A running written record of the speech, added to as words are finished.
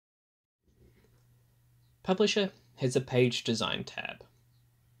Publisher has a page design tab.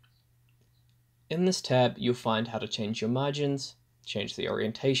 In this tab, you'll find how to change your margins, change the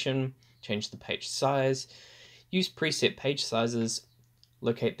orientation, change the page size, use preset page sizes,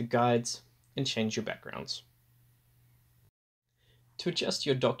 locate the guides, and change your backgrounds. To adjust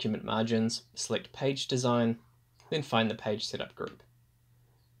your document margins, select Page Design, then find the Page Setup group.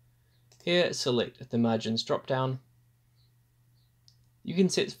 Here, select the Margins drop-down. You can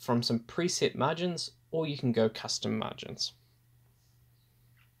set from some preset margins, or you can go custom margins.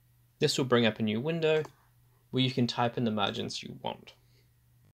 This will bring up a new window where you can type in the margins you want.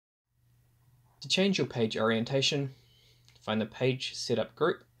 To change your page orientation, find the Page Setup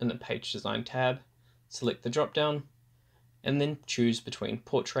group in the Page Design tab, select the drop-down, and then choose between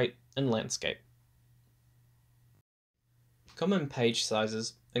Portrait and Landscape. Common page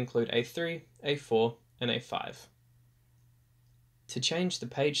sizes include A3, A4, and A5. To change the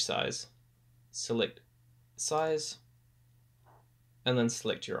page size, select Size, and then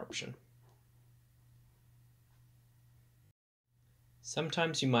select your option.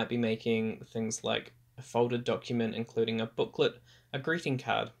 Sometimes you might be making things like a folded document including a booklet, a greeting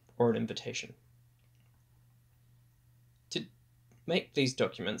card, or an invitation. To make these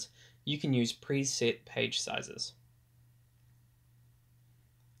documents, you can use preset page sizes.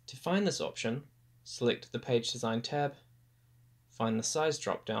 To find this option, select the Page Design tab, find the Size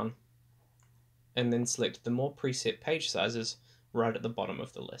drop-down, and then select the more preset page sizes right at the bottom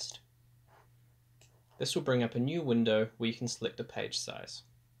of the list. This will bring up a new window where you can select a page size.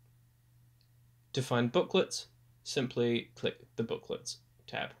 To find booklets, simply click the Booklets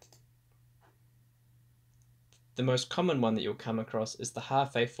tab. The most common one that you'll come across is the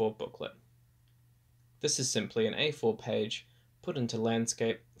half A4 booklet. This is simply an A4 page put into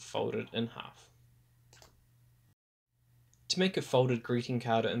landscape, folded in half. To make a folded greeting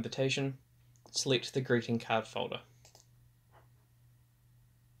card or invitation, select the greeting card folder.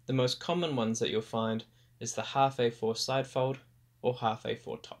 The most common ones that you'll find is the half A4 side fold or half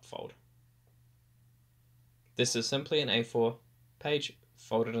A4 top fold. This is simply an A4 page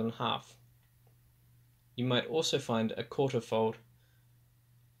folded in half. You might also find a quarter fold,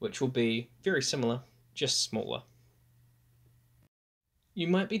 which will be very similar, just smaller. You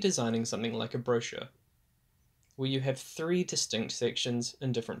might be designing something like a brochure, where you have 3 distinct sections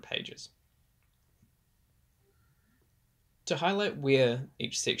in different pages. To highlight where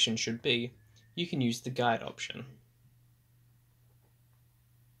each section should be, you can use the guide option.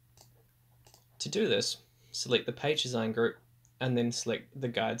 To do this, select the Page Design group and then select the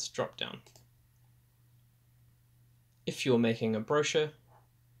Guides drop-down. If you're making a brochure,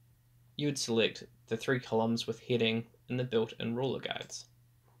 you would select the 3 columns with heading and the built-in ruler guides.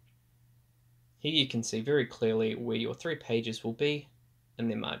 Here you can see very clearly where your 3 pages will be and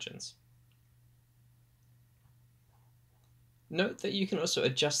their margins. Note that you can also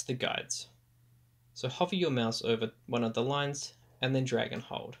adjust the guides. So hover your mouse over one of the lines and then drag and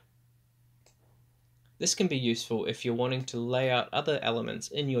hold. This can be useful if you're wanting to lay out other elements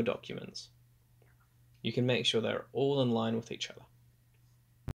in your documents. You can make sure they're all in line with each other.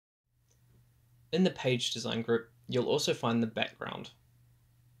 In the Page Design group, you'll also find the background.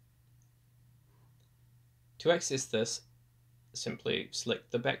 To access this, simply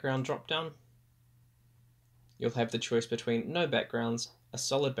select the background drop-down. You'll have the choice between no backgrounds, a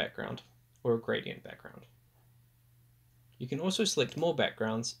solid background, or a gradient background. You can also select more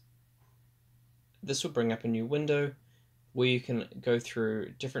backgrounds. This will bring up a new window where you can go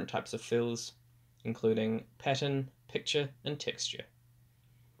through different types of fills, including pattern, picture, and texture.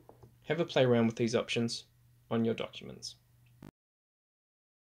 Have a play around with these options on your documents.